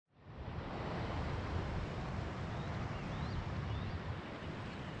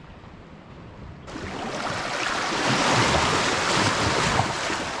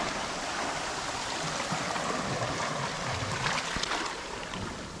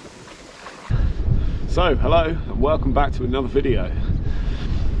So hello and welcome back to another video.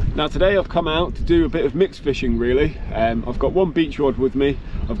 Now today I've come out to do a bit of mixed fishing really. I've got one beach rod with me,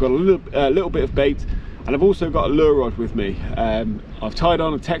 I've got a little bit of bait, and I've also got a lure rod with me. I've tied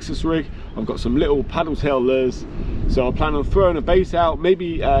on a Texas rig, I've got some little paddle tail lures, so I plan on throwing a bait out,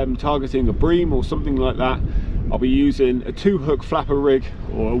 maybe targeting a bream or something like that. I'll be using a 2-hook flapper rig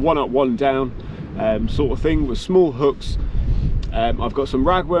or a 1 up 1 down sort of thing with small hooks. I've got some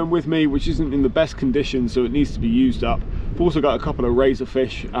ragworm with me, which isn't in the best condition, so it needs to be used up. I've also got a couple of razor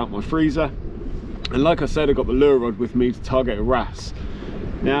fish out my freezer, and like I said, I've got the lure rod with me to target a wrasse.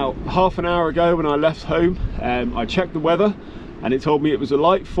 Now, half an hour ago when I left home, I checked the weather and it told me it was a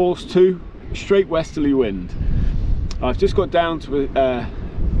light force 2 straight westerly wind. I've just got down to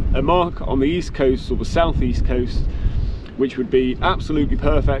a mark on the east coast, or the southeast coast, which would be absolutely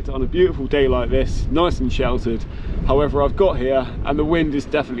perfect on a beautiful day like this, nice and sheltered. However, I've got here and the wind is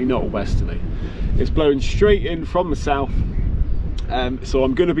definitely not westerly. It's blowing straight in from the south, so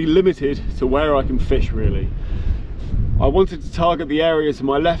I'm going to be limited to where I can fish really. I wanted to target the area to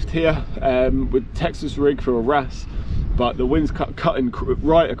my left here with Texas rig for a wrasse, but the wind's cutting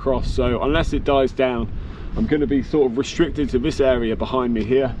right across, so unless it dies down, I'm going to be sort of restricted to this area behind me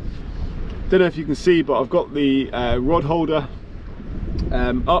here. Don't know if you can see, but I've got the rod holder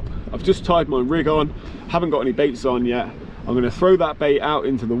up. I've just tied my rig on, haven't got any baits on yet. I'm going to throw that bait out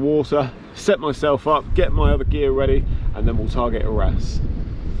into the water, set myself up, get my other gear ready, and then we'll target a wrasse.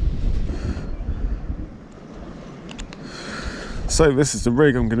 So this is the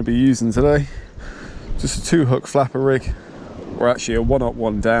rig I'm going to be using today. Just a 2-hook flapper rig, or actually a 1 up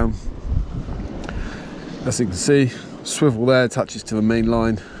 1 down. As you can see, swivel there attaches to the main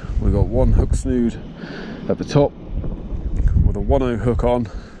line. We've got 1 hook snood at the top with a 1/0 hook on,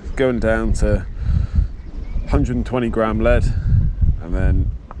 going down to 120 gram lead, and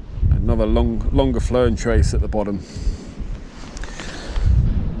then another longer flowing trace at the bottom.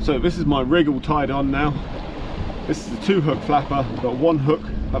 So this is my rig all tied on now. This is a 2-hook flapper. I've got 1 hook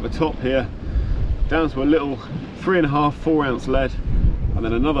at the top here, down to a little 3.5 4 ounce lead, and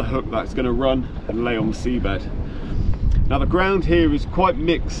then another hook that's going to run and lay on the seabed. Now the ground here is quite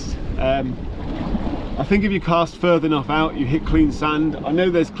mixed. I think if you cast further enough out, you hit clean sand. I know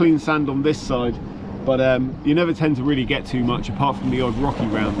there's clean sand on this side, but you never tend to really get too much apart from the odd rocky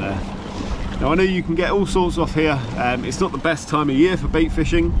round there. Now I know you can get all sorts off here. It's not the best time of year for bait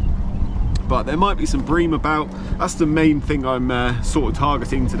fishing, but there might be some bream about. That's the main thing I'm sort of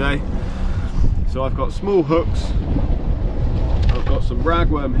targeting today. So I've got small hooks, I've got some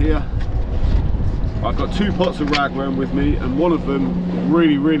ragworm here. I've got 2 pots of ragworm with me, and one of them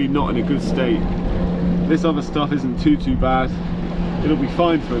really not in a good state. This other stuff isn't too bad. It'll be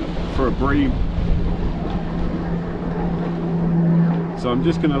fine for a bream. So I'm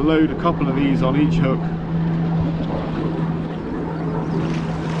just going to load a couple of these on each hook.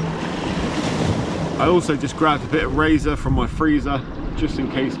 I also just grabbed a bit of razor from my freezer, just in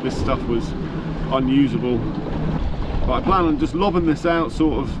case this stuff was unusable. But I plan on just lobbing this out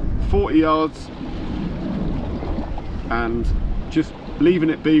sort of 40 yards and just leaving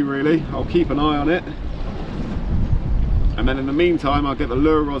it be really. I'll keep an eye on it, and then in the meantime I'll get the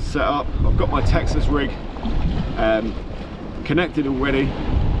lure rod set up. I've got my Texas rig connected already,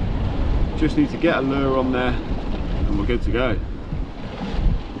 just need to get a lure on there and we're good to go.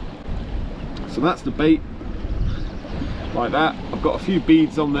 So that's the bait, like that. I've got a few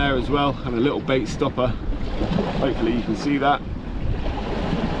beads on there as well and a little bait stopper. Hopefully you can see that.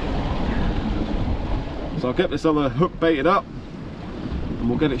 So I'll get this other hook baited up and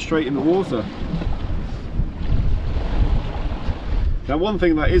we'll get it straight in the water. Now one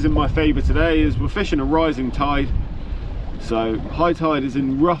thing that is in my favour today is we're fishing a rising tide. So high tide is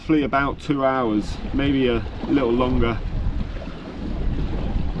in roughly about 2 hours, maybe a little longer.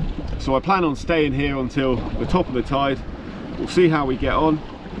 So I plan on staying here until the top of the tide. We'll see how we get on.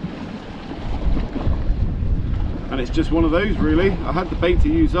 And it's just one of those really. I had the bait to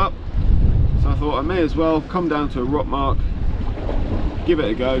use up, so I thought I may as well come down to a rock mark, give it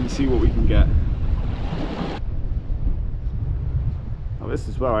a go and see what we can get. Now this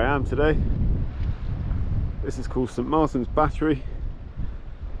is where I am today. This is called St Martin's Battery,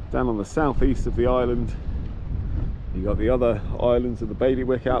 down on the southeast of the island. You got the other islands of the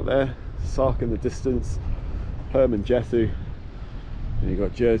Bailiwick out there, Sark in the distance, Herman Jettu, and you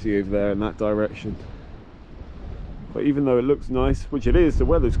got Jersey over there in that direction. But even though it looks nice, which it is, the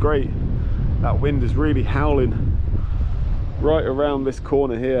weather's great, that wind is really howling right around this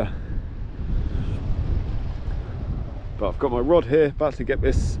corner here. But I've got my rod here, about to get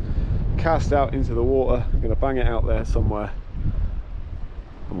this cast out into the water. I'm going to bang it out there somewhere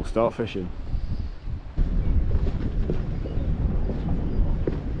and we'll start fishing.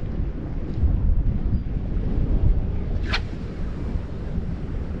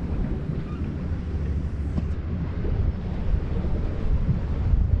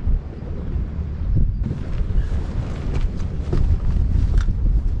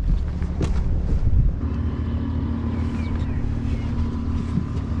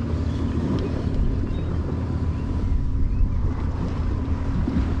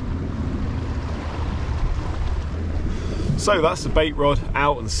 So that's the bait rod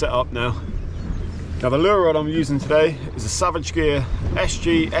out and set up now. Now the lure rod I'm using today is a Savage Gear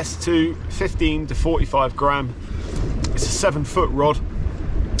SG S2 15 to 45 gram. It's a 7-foot rod.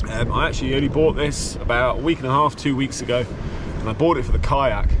 I actually only bought this about a week and a half, 2 weeks ago, and I bought it for the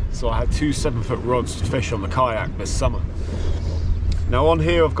kayak. So I had 2 7-foot rods to fish on the kayak this summer. Now on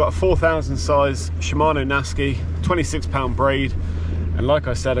here I've got a 4000 size Shimano Nasky, 26-pound braid, and like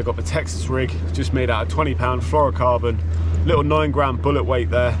I said, I've got the Texas rig just made out of 20-pound fluorocarbon, little 9-gram bullet weight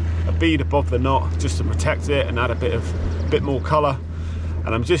there, a bead above the knot just to protect it and add a bit more colour.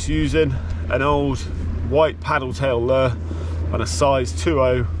 And I'm just using an old white paddle tail lure on a size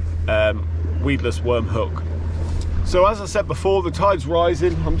 2.0 weedless worm hook. So as I said before, the tide's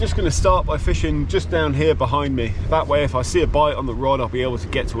rising. I'm just going to start by fishing just down here behind me. That way if I see a bite on the rod, I'll be able to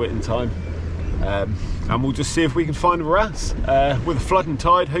get to it in time. And we'll just see if we can find a wrasse. With a flooding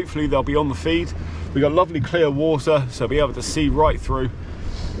tide, hopefully they'll be on the feed. We've got lovely clear water, so I'll be able to see right through.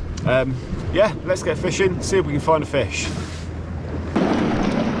 Yeah, let's get fishing, see if we can find a fish.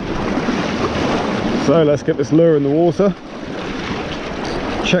 So let's get this lure in the water.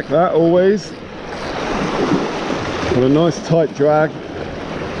 Check that always. Got a nice tight drag.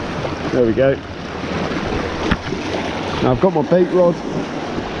 There we go. Now I've got my bait rod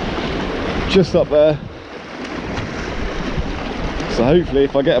just up there. So hopefully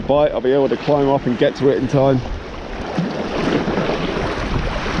if I get a bite, I'll be able to climb up and get to it in time.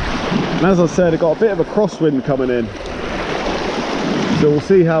 And as I said, I've got a bit of a crosswind coming in. So we'll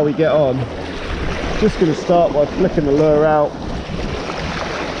see how we get on. Just going to start by flicking the lure out.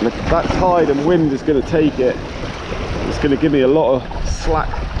 That tide and wind is going to take it. It's going to give me a lot of slack,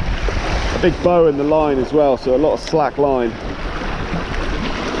 a big bow in the line as well, so a lot of slack line.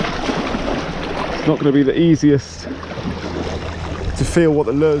 It's not going to be the easiest to feel what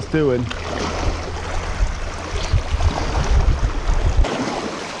the lure's doing.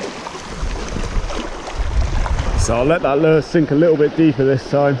 So I'll let that lure sink a little bit deeper this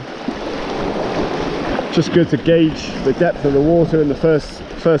time. Just good to gauge the depth of the water in the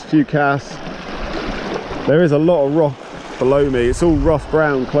first few casts. There is a lot of rock below me. It's all rough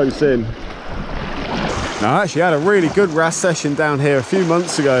brown close in. Now I actually had a really good wrasse session down here a few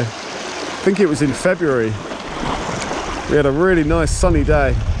months ago. I think it was in February. We had a really nice sunny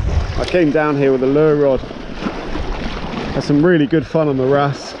day. I came down here with a lure rod. Had some really good fun on the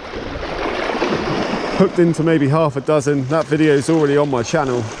wrasse. Hooked into maybe half a dozen. That video is already on my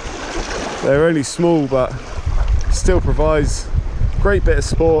channel. They're only small, but still provides a great bit of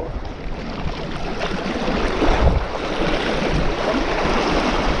sport.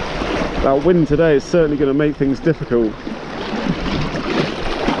 That wind today is certainly going to make things difficult.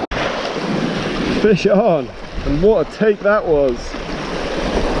 Fish on, and what a take that was.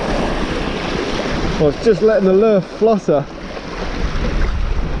 I was just letting the lure flutter.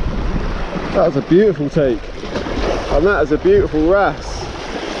 That was a beautiful take, and that is a beautiful wrasse.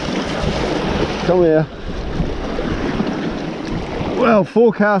 Come here. Well,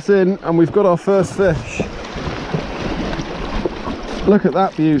 4 casts in and we've got our first fish. Look at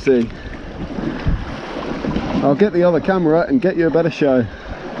that beauty. I'll get the other camera and get you a better show.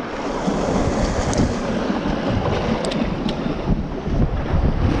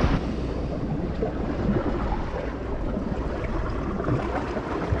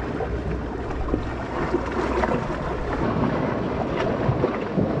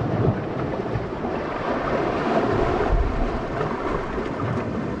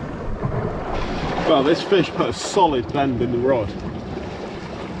 Well, this fish put a solid bend in the rod.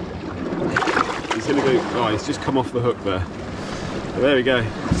 He's gonna go, oh, he's just come off the hook there. So there we go.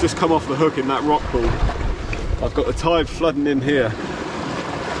 He's just come off the hook in that rock pool. I've got the tide flooding in here. So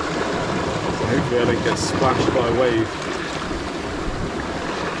hopefully I don't get splashed by a wave.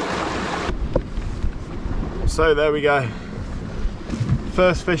 So there we go.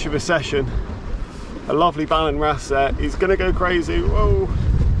 First fish of a session. A lovely ballan wrasse there. He's gonna go crazy. Whoa.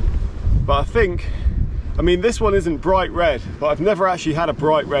 But I mean this one isn't bright red, but I've never actually had a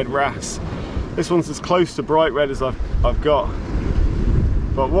bright red wrasse. This one's as close to bright red as I've got.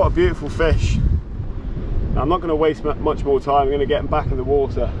 But what a beautiful fish. Now, I'm not going to waste much more time. I'm going to get him back in the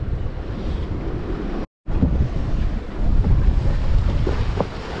water.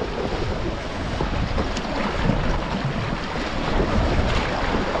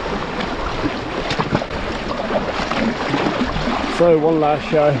 So one last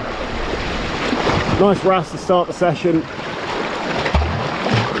show. Nice wrasse to start the session.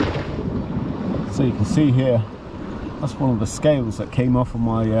 So you can see here, that's one of the scales that came off of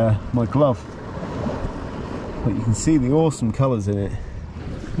my my glove. But you can see the awesome colours in it.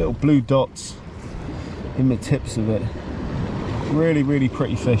 Little blue dots in the tips of it. Really, really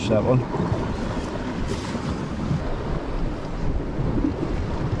pretty fish, that one.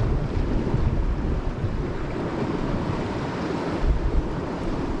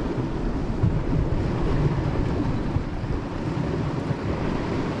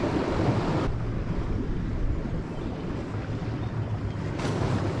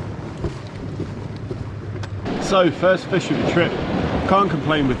 So, first fish of the trip, can't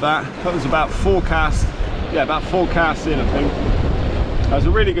complain with that. That was about 4 casts, yeah, about 4 casts in, I think. That was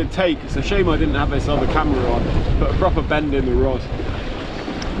a really good take. It's a shame I didn't have this other camera on, put a proper bend in the rod.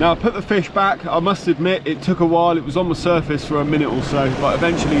 Now I put the fish back. I must admit it took a while. It was on the surface for a minute or so, but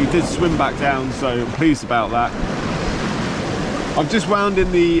eventually he did swim back down, so I'm pleased about that. I've just wound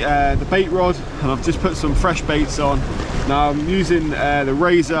in the bait rod, and I've just put some fresh baits on. Now I'm using the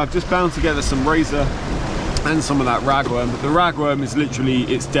razor. I've just bound together some razor and some of that ragworm. The ragworm is literally,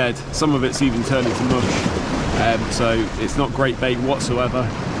 it's dead. Some of it's even turned into mush, so it's not great bait whatsoever.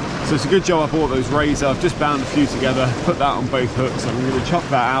 So it's a good job I bought those razor. I've just bound a few together, put that on both hooks. I'm going to chuck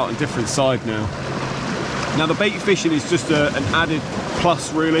that out a different side now. Now the bait fishing is just an added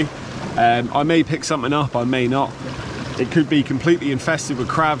plus really. I may pick something up, I may not. It could be completely infested with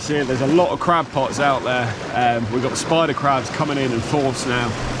crabs here. There's a lot of crab pots out there. We've got spider crabs coming in force now,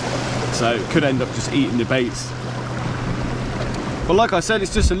 so it could end up just eating the baits. But like I said,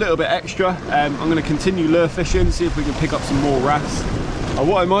 it's just a little bit extra. I'm going to continue lure fishing, see if we can pick up some more wrasse.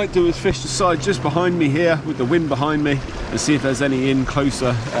 What I might do is fish the side just behind me here with the wind behind me and see if there's any in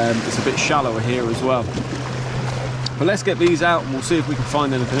closer. It's a bit shallower here as well. But let's get these out and we'll see if we can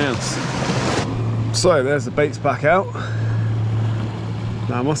find anything else. So there's the baits back out.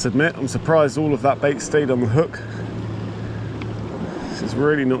 Now I must admit, I'm surprised all of that bait stayed on the hook. This is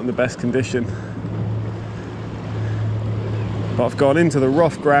really not in the best condition. But I've gone into the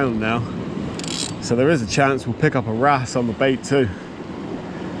rough ground now, so there is a chance we'll pick up a wrasse on the bait too.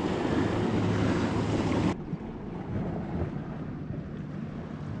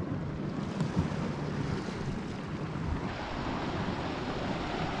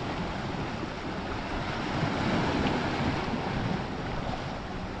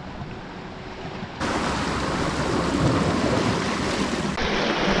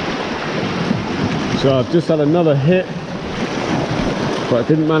 So I've just had another hit, but I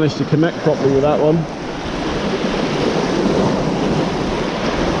didn't manage to connect properly with that one.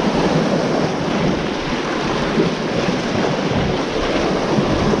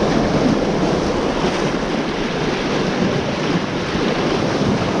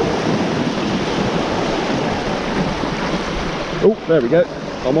 Oh, there we go.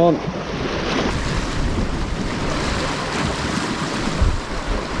 Come on.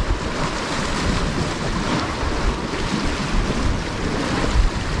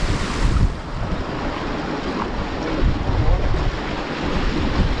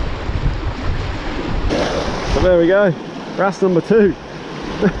 There we go, wrasse number 2.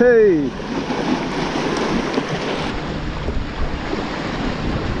 Hey!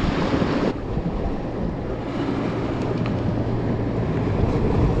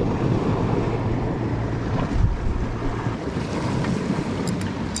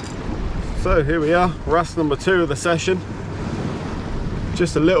 So here we are, wrasse number 2 of the session.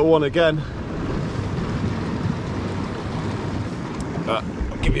 Just a little one again. But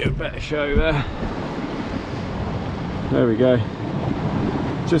I'll give you a better show there. There we go,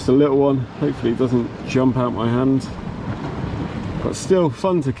 just a little one. Hopefully it doesn't jump out my hand, but still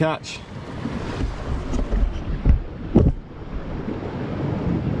fun to catch.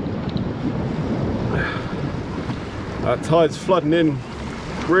 That tide's flooding in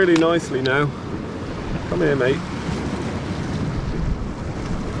really nicely now. Come here, mate.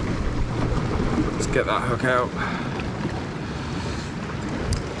 Let's get that hook out.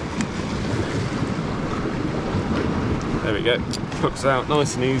 There we go, hook's out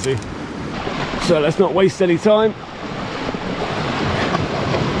nice and easy. So let's not waste any time.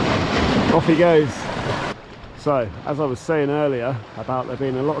 Off he goes. So, as I was saying earlier about there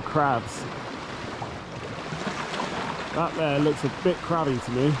being a lot of crabs, that there looks a bit crabby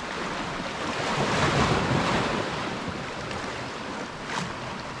to me.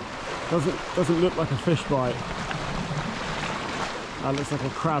 Doesn't look like a fish bite. That looks like a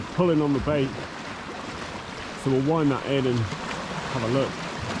crab pulling on the bait. So we'll wind that in and have a look.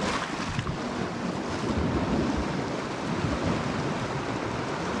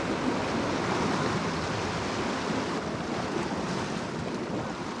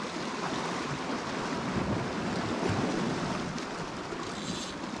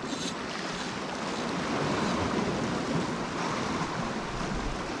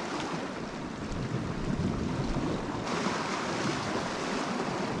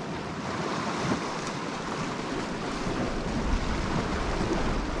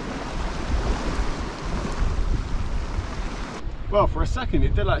 Well, for a second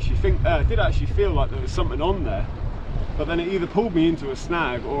it did actually feel like there was something on there, but then it either pulled me into a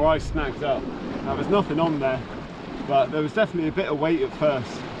snag or I snagged up. Now there's nothing on there, but there was definitely a bit of weight at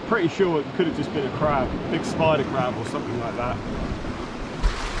first. Pretty sure it could have just been a crab, big spider crab or something like that.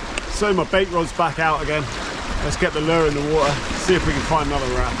 So my bait rod's back out again. Let's get the lure in the water, see if we can find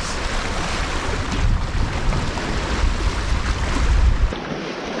another wrasse.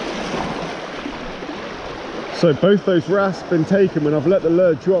 So both those wrasse have been taken when I've let the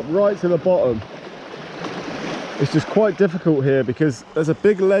lure drop right to the bottom. It's just quite difficult here because there's a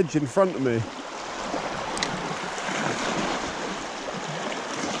big ledge in front of me.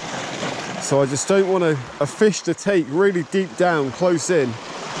 So I just don't want a fish to take really deep down, close in,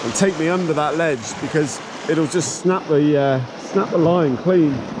 and take me under that ledge, because it'll just snap the line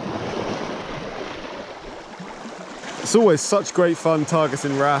clean. It's always such great fun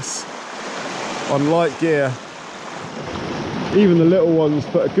targeting wrasse on light gear. Even the little ones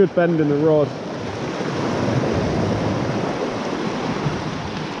put a good bend in the rod.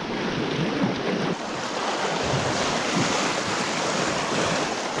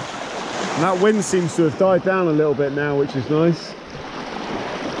 And that wind seems to have died down a little bit now, which is nice.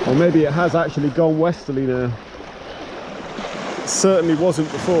 Or maybe it has actually gone westerly now. It certainly wasn't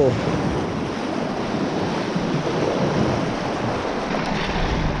before.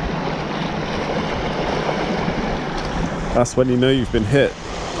 That's when you know you've been hit.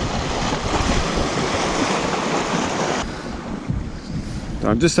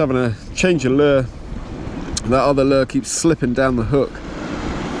 I'm just having a change of lure. That other lure keeps slipping down the hook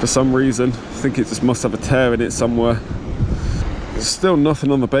for some reason. I think it just must have a tear in it somewhere. There's still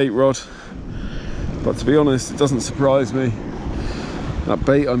nothing on the bait rod, but to be honest, it doesn't surprise me. That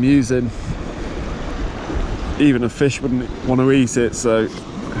bait I'm using, even a fish wouldn't want to eat it, so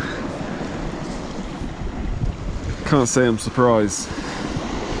can't say I'm surprised.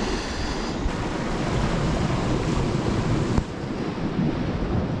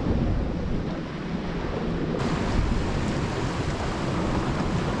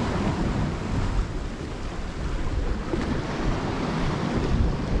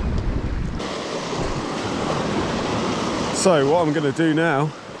 So what I'm going to do now,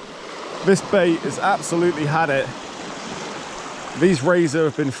 this bait has absolutely had it. These razor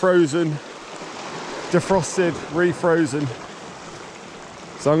have been frozen, defrosted, refrozen.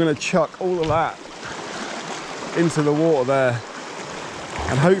 So I'm going to chuck all of that into the water there,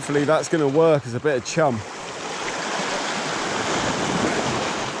 and hopefully that's going to work as a bit of chum.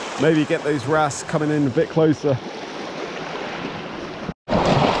 Maybe get those wrasse coming in a bit closer.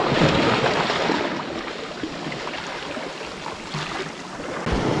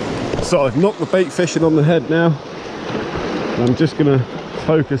 So I've knocked the bait fishing on the head now. I'm just going to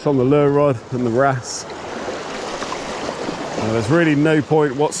focus on the lure rod and the wrasse. There's really no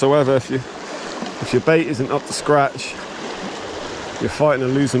point whatsoever if your bait isn't up to scratch. You're fighting a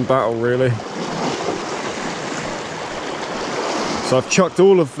losing battle, really. So I've chucked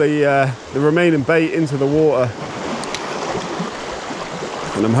all of the remaining bait into the water,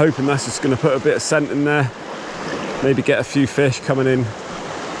 and I'm hoping that's just going to put a bit of scent in there. Maybe get a few fish coming in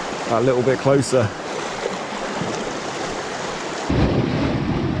a little bit closer.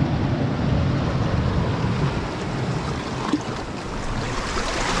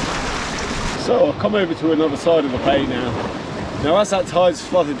 So I've come over to another side of the bay now. Now as that tide's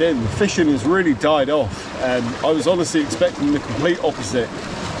flooded in, the fishing has really died off. I was honestly expecting the complete opposite.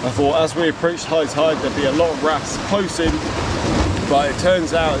 I thought as we approached high tide there'd be a lot of wrasse close in, but it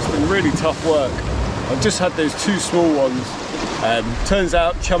turns out it's been really tough work. I've just had those two small ones. Turns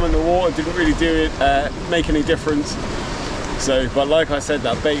out chum in the water didn't really make any difference. So, but like I said,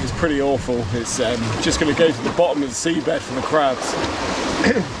 that bait is pretty awful. It's just going to go to the bottom of the seabed for the crabs.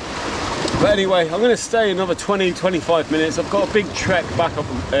 But anyway, I'm going to stay another 20-25 minutes. I've got a big trek back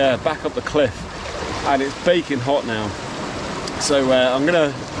up the cliff, and it's baking hot now. So I'm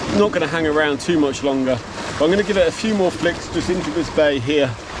not going to hang around too much longer. But I'm going to give it a few more flicks just into this bay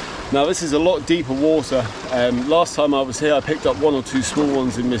here. Now this is a lot deeper water. Last time I was here, I picked up one or two small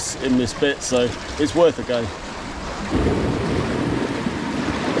ones in this bit, so it's worth a go.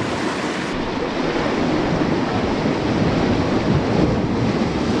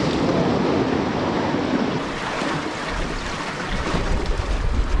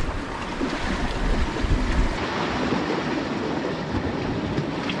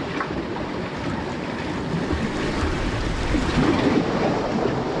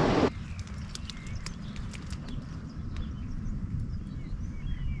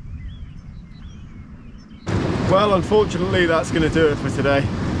 Well, unfortunately that's going to do it for today.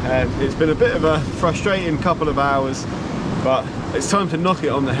 It's been a bit of a frustrating couple of hours. but it's time to knock it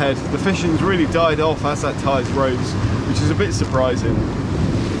on the head. The fishing's really died off as that tide's rose, which is a bit surprising.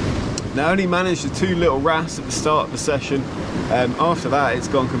 Now, I only managed the 2 little wrasse at the start of the session. After that, it's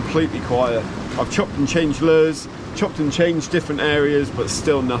gone completely quiet. I've chopped and changed lures, chopped and changed different areas, but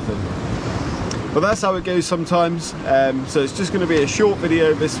still nothing. But that's how it goes sometimes. So it's just going to be a short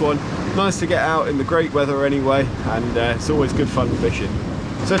video, this one. Nice to get out in the great weather anyway, and it's always good fun fishing.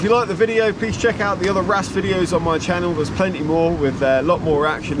 So if you like the video, please check out the other wrasse videos on my channel. There's plenty more with a lot more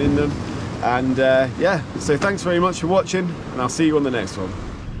action in them. And yeah, so thanks very much for watching, and I'll see you on the next one.